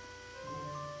money.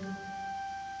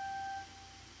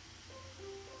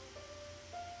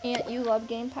 Aunt, you love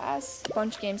Game Pass?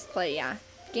 Bunch of games to play, yeah.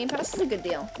 Game Pass is a good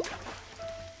deal.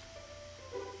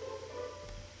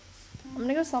 I'm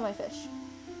gonna go sell my fish.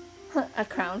 A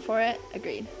crown for it?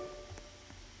 Agreed.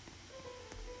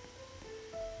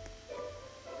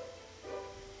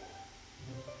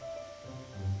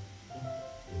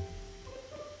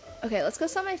 Okay, let's go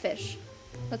sell my fish.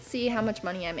 Let's see how much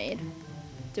money I made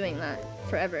doing that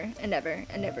forever and ever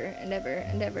and ever and ever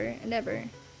and ever and ever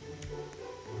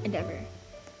and ever.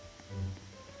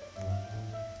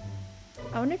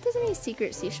 I wonder if there's any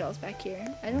secret seashells back here.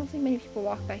 I don't think many people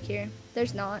walk back here.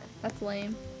 There's not. That's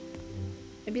lame.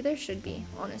 Maybe there should be,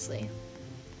 honestly.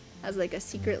 As like a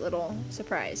secret little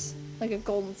surprise. Like a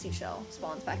golden seashell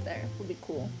spawns back there. Would be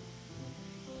cool.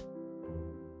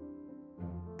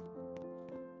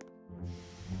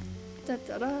 Da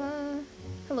da da.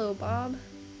 Hello, Bob.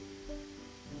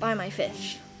 Buy my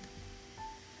fish.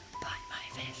 Buy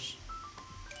my fish.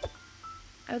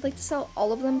 I would like to sell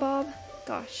all of them, Bob.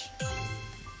 Gosh.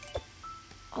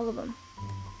 All of them.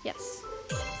 Yes.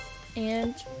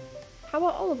 And how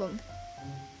about all of them?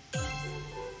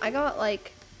 I got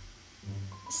like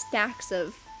stacks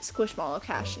of Squishmallow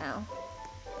cash now.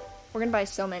 We're gonna buy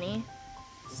so many.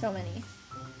 So many.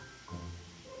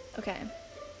 Okay.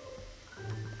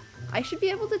 I should be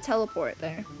able to teleport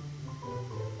there.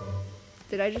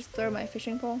 Did I just throw my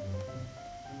fishing pole?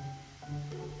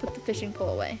 Put the fishing pole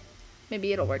away.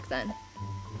 Maybe it'll work then.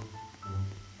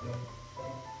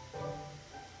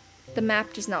 The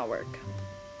map does not work.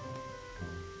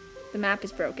 The map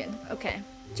is broken. Okay.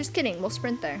 Just kidding. We'll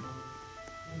sprint there.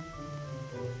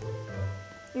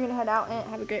 You're gonna head out and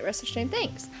have a great rest of the stream.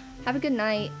 Thanks. Have a good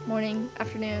night, morning,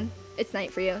 afternoon. It's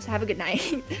night for you, so have a good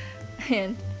night.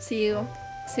 And see you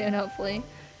soon, hopefully.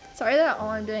 Sorry that all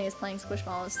I'm doing is playing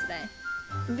Squishmallows today.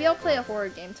 Maybe I'll play a horror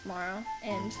game tomorrow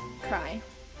and cry.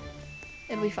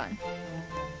 It'll be fun.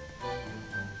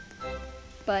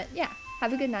 But yeah,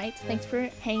 have a good night. Thanks for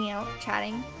hanging out,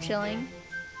 chatting, chilling.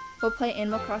 We'll play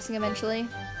Animal Crossing eventually.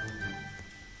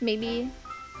 Maybe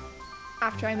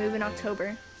after I move in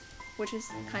October, which is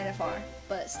kind of far,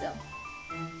 but still.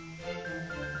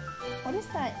 What is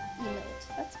that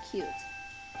emote? That's cute.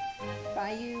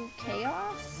 Bayou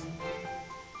Chaos?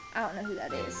 I don't know who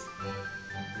that is.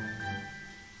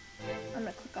 I'm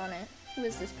gonna click on it. Who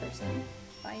is this person?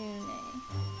 Bayou.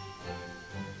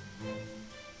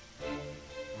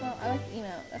 Well, I like the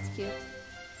emote. That's cute.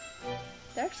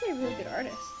 They're actually a really good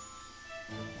artist.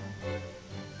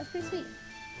 That's pretty sweet.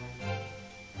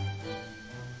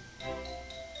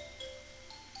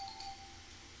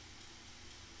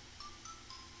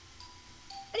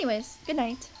 Anyways, good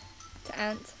night to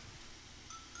Ant.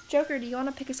 Joker, do you want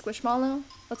to pick a Squishmallow?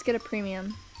 Let's get a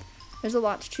premium. There's a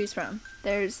lot to choose from.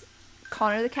 There's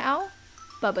Connor the cow,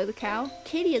 Bubba the cow,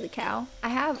 Katie the cow. I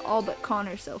have all but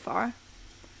Connor so far.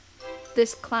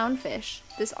 This clownfish,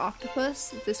 this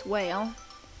octopus, this whale,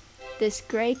 this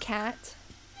gray cat,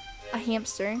 a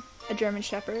hamster, a German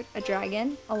shepherd, a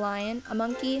dragon, a lion, a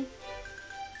monkey,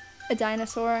 a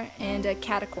dinosaur, and a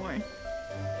catacorn.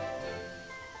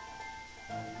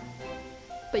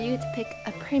 But you get to pick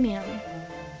a premium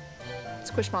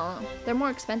Squishmallow. They're more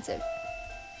expensive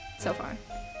so far.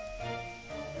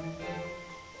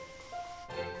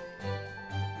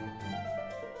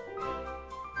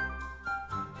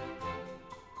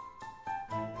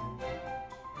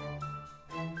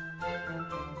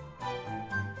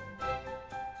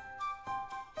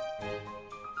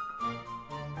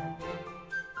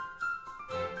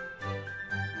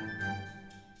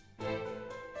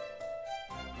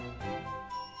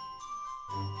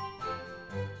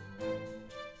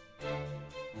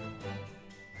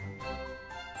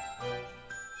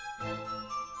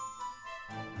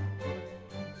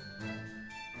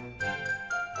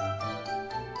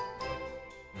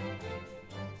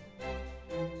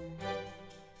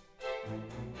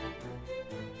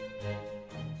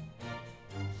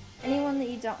 Anyone that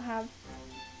you don't have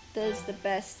does the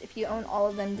best. If you own all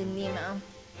of them, then Nemo.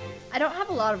 I don't have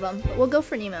a lot of them, but we'll go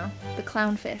for Nemo, the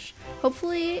clownfish.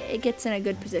 Hopefully it gets in a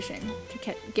good position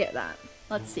to get that.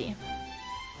 Let's see.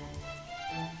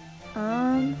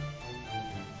 I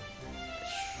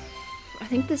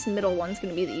think this middle one's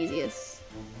gonna be the easiest.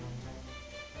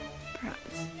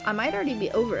 Perhaps. I might already be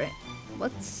over it.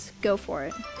 Let's go for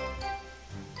it.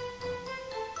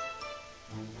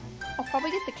 I'll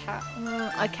probably get the cow.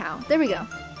 A cow. There we go.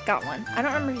 Got one. I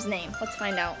don't remember his name. Let's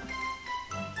find out.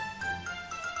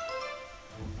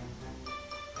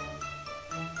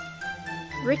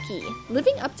 Ricky.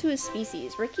 Living up to his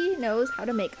species, Ricky knows how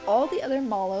to make all the other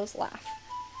Mallows laugh.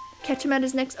 Catch him at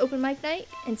his next open mic night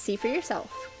and see for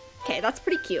yourself. Okay, that's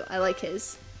pretty cute. I like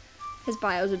his. His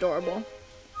bio's adorable.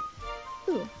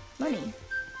 Ooh, money.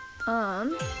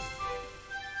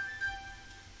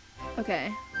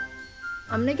 Okay.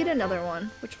 I'm gonna get another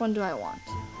one. Which one do I want?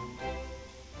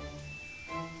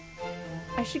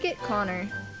 I should get Connor.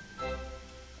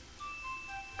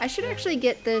 I should actually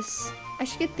get this. I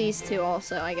should get these two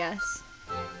also, I guess.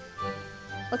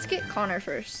 Let's get Connor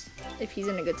first, if he's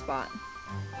in a good spot.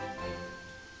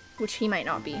 Which he might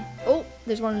not be. Oh,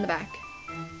 there's one in the back.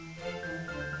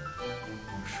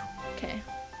 Okay.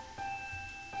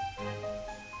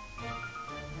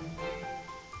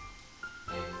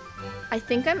 I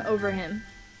think I'm over him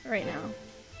right now.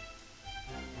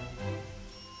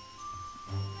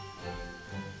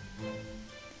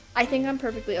 I think I'm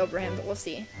perfectly over him, but we'll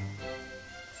see.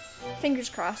 Fingers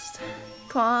crossed.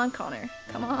 Come on, Connor.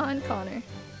 Come on, Connor.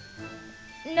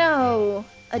 No!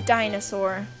 A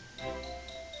dinosaur.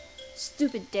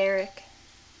 Stupid Derek.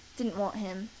 Didn't want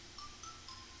him.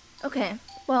 Okay,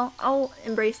 well, I'll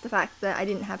embrace the fact that I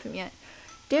didn't have him yet.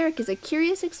 Derek is a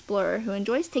curious explorer who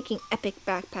enjoys taking epic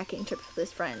backpacking trips with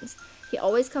his friends. He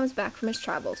always comes back from his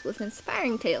travels with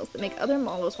inspiring tales that make other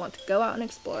models want to go out and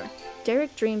explore.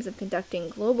 Derek dreams of conducting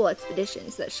global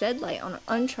expeditions that shed light on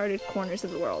uncharted corners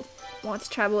of the world. Want to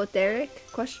travel with Derek?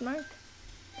 Question mark.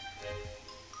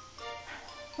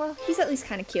 Well, he's at least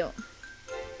kind of cute.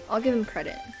 I'll give him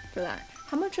credit for that.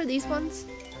 How much are these ones?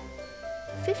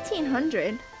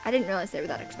 1,500? I didn't realize they were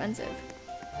that expensive.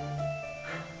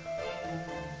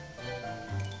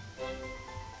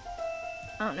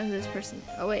 I don't know who this person...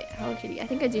 Oh wait, Hello Kitty. I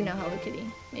think I do know Hello Kitty.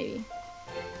 Maybe.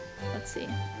 Let's see.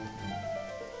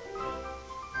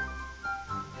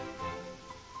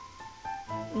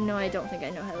 No, I don't think I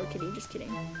know Hello Kitty. Just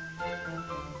kidding.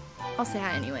 I'll say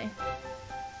hi anyway.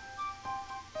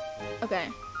 Okay.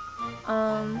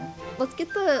 Let's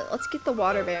get the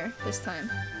water bear this time.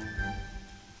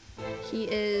 He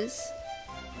is...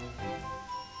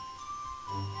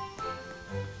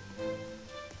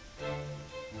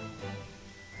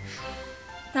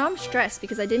 Now I'm stressed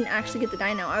because I didn't actually get the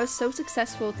dino. I was so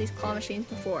successful with these claw machines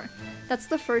before. That's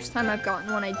the first time I've gotten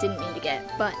one I didn't mean to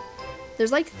get, but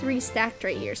there's like 3 stacked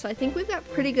right here, so I think we've got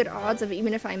pretty good odds of,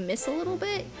 even if I miss a little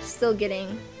bit, still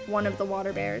getting one of the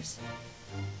water bears.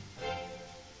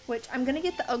 Which, I'm gonna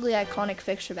get the ugly iconic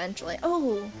fish eventually.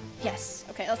 Oh, yes.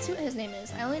 Okay, let's see what his name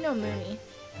is. I only know Mooney.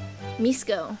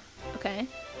 Misko. Okay.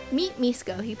 Meet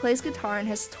Misko. He plays guitar and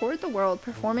has toured the world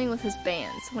performing with his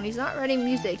bands. When he's not writing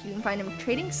music, you can find him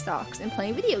trading stocks and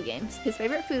playing video games. His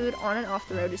favorite food on and off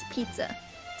the road is pizza.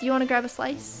 Do you want to grab a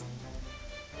slice?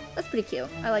 That's pretty cute.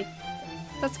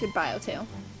 That's good bio too.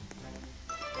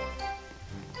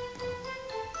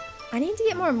 I need to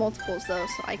get more multiples though,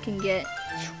 so I can get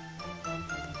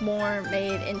more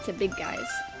made into big guys.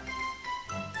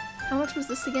 How much was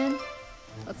this again?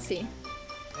 Let's see.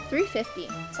 350.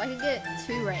 So I could get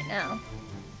 2 right now.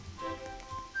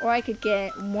 Or I could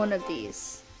get one of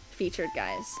these featured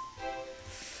guys.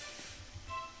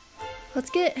 Let's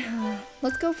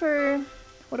go for,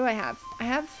 what do I have? I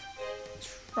have,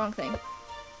 wrong thing.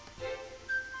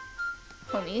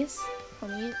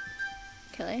 Homie,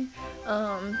 okay.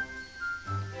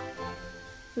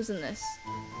 Who's in this?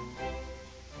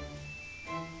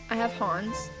 I have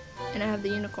Hans, and I have the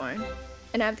unicorn,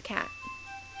 and I have the cat.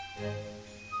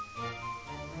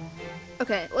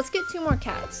 Okay, let's get 2 more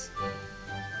cats.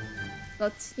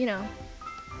 Let's, you know,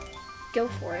 go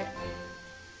for it.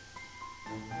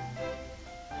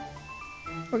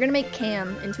 We're gonna make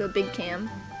Cam into a big Cam.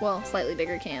 Well, slightly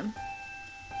bigger Cam.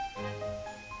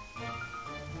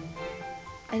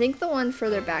 I think the one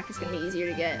further back is gonna be easier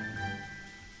to get.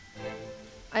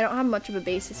 I don't have much of a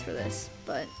basis for this,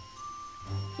 but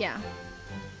yeah.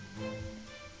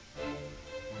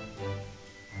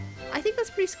 I think that's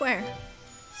pretty square.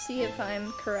 See if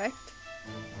I'm correct.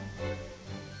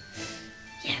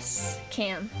 Yes,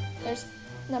 Cam. There's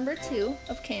number 2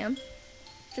 of Cam.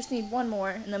 Just need 1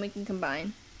 more and then we can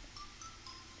combine.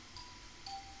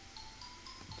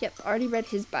 Yep, already read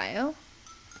his bio.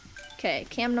 Okay,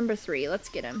 Cam number 3, let's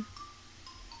get him.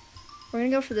 We're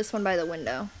gonna go for this one by the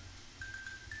window.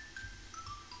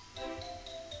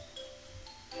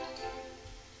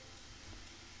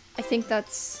 I think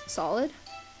that's solid.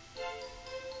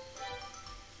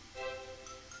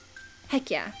 Heck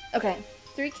yeah. Okay,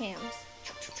 3 cams.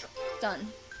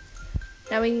 Done.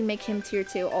 Now we can make him tier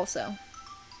 2 also.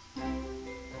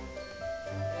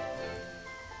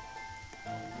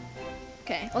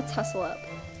 Okay, let's hustle up.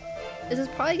 This is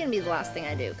probably gonna be the last thing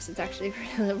I do because it's actually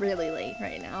really, really late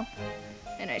right now.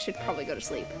 And I should probably go to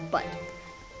sleep. But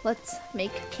let's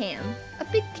make Cam a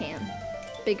big Cam.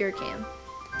 Bigger Cam.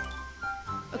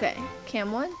 Okay,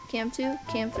 Cam 1, Cam 2,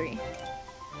 Cam 3.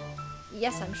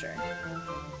 Yes, I'm sure.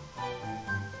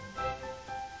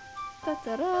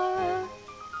 Da-da-da.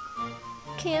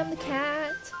 Cam the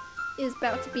cat is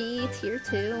about to be tier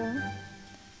 2.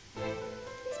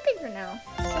 He's bigger now.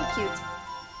 So cute.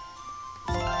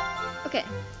 Okay.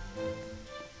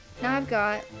 Now I've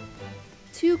got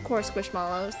 2 core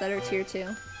Squishmallows that are tier 2.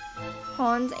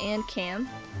 Hans and Cam.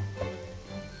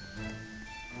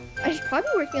 I should probably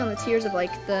be working on the tiers of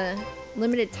like the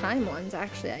limited time ones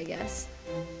actually, I guess.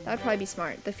 That would probably be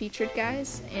smart. The featured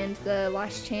guys and the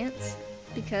last chance.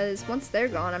 Because once they're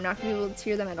gone, I'm not going to be able to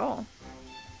tier them at all.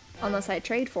 Unless I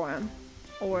trade for them.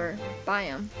 Or buy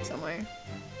them somewhere.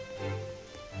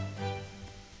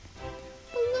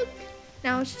 But look!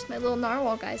 Now it's just my little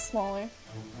narwhal guy smaller.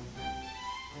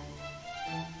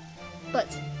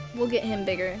 But we'll get him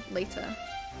bigger later.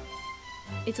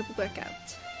 It will work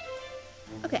out.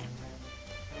 Okay.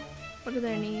 What are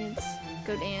their needs?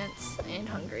 Go dance and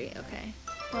hungry. Okay.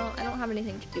 Well, I don't have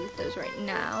anything to do with those right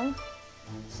now.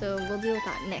 So we'll deal with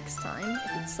that next time,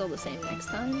 if it's still the same next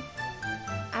time.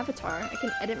 Avatar. I can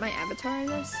edit my avatar in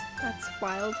this? That's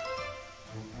wild.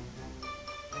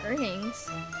 Earnings.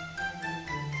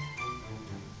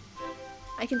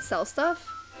 I can sell stuff?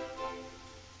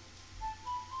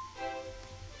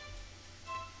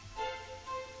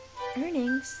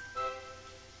 Earnings?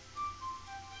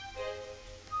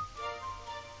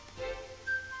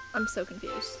 I'm so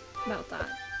confused about that,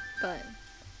 but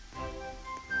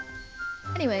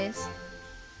anyways,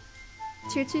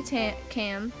 tier 2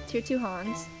 Cam, tier 2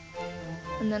 Hans,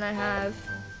 and then I have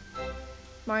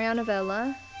Mariana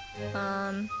Vela,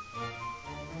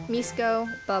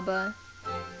 Misko, Bubba,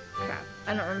 crap,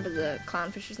 I don't remember the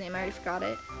clownfish's name, I already forgot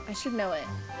it, I should know it,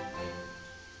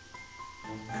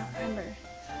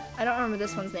 I don't remember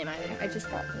this one's name either, I just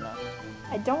got them though.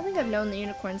 I don't think I've known the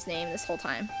unicorn's name this whole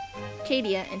time.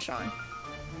 Kadia and Sean.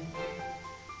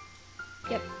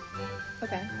 Yep.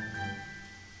 Okay.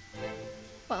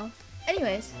 Well,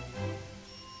 anyways.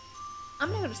 I'm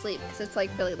gonna go to sleep because it's like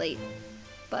really late.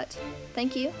 But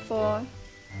thank you for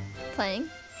playing,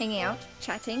 hanging out,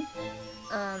 chatting,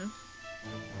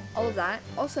 all of that.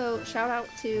 Also, shout out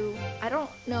to, I don't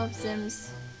know if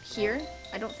Zim's here.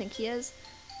 I don't think he is.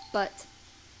 But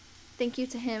thank you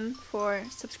to him for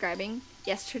subscribing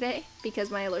yesterday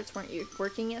because my alerts weren't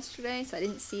working yesterday, so I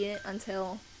didn't see it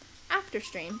until after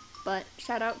stream. But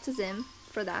shout out to Zim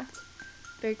for that.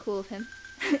 Very cool of him.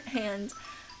 And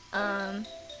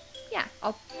yeah,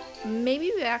 I'll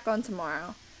maybe be back on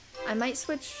tomorrow. I might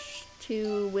switch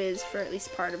to Wiz for at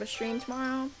least part of a stream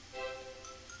tomorrow.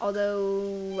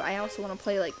 Although I also want to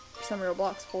play like some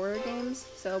Roblox horror games,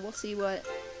 so we'll see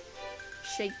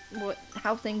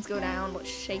how things go down, what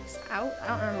shakes out. I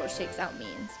don't remember what shakes out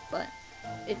means, but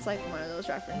it's like one of those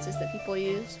references that people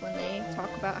use when they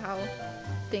talk about how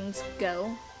things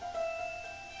go.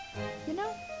 You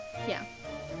know? Yeah.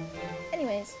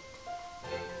 Anyways,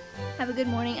 have a good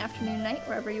morning, afternoon, night,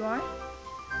 wherever you are.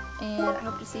 And I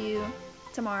hope to see you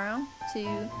tomorrow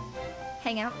to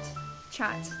hang out,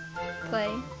 chat,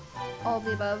 play, all of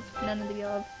the above, none of the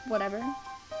above, whatever.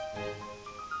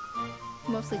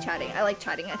 Mostly chatting. I like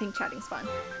chatting. I think chatting's fun.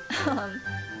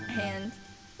 And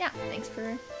yeah, thanks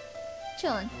for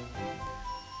chilling.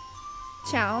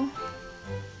 Ciao.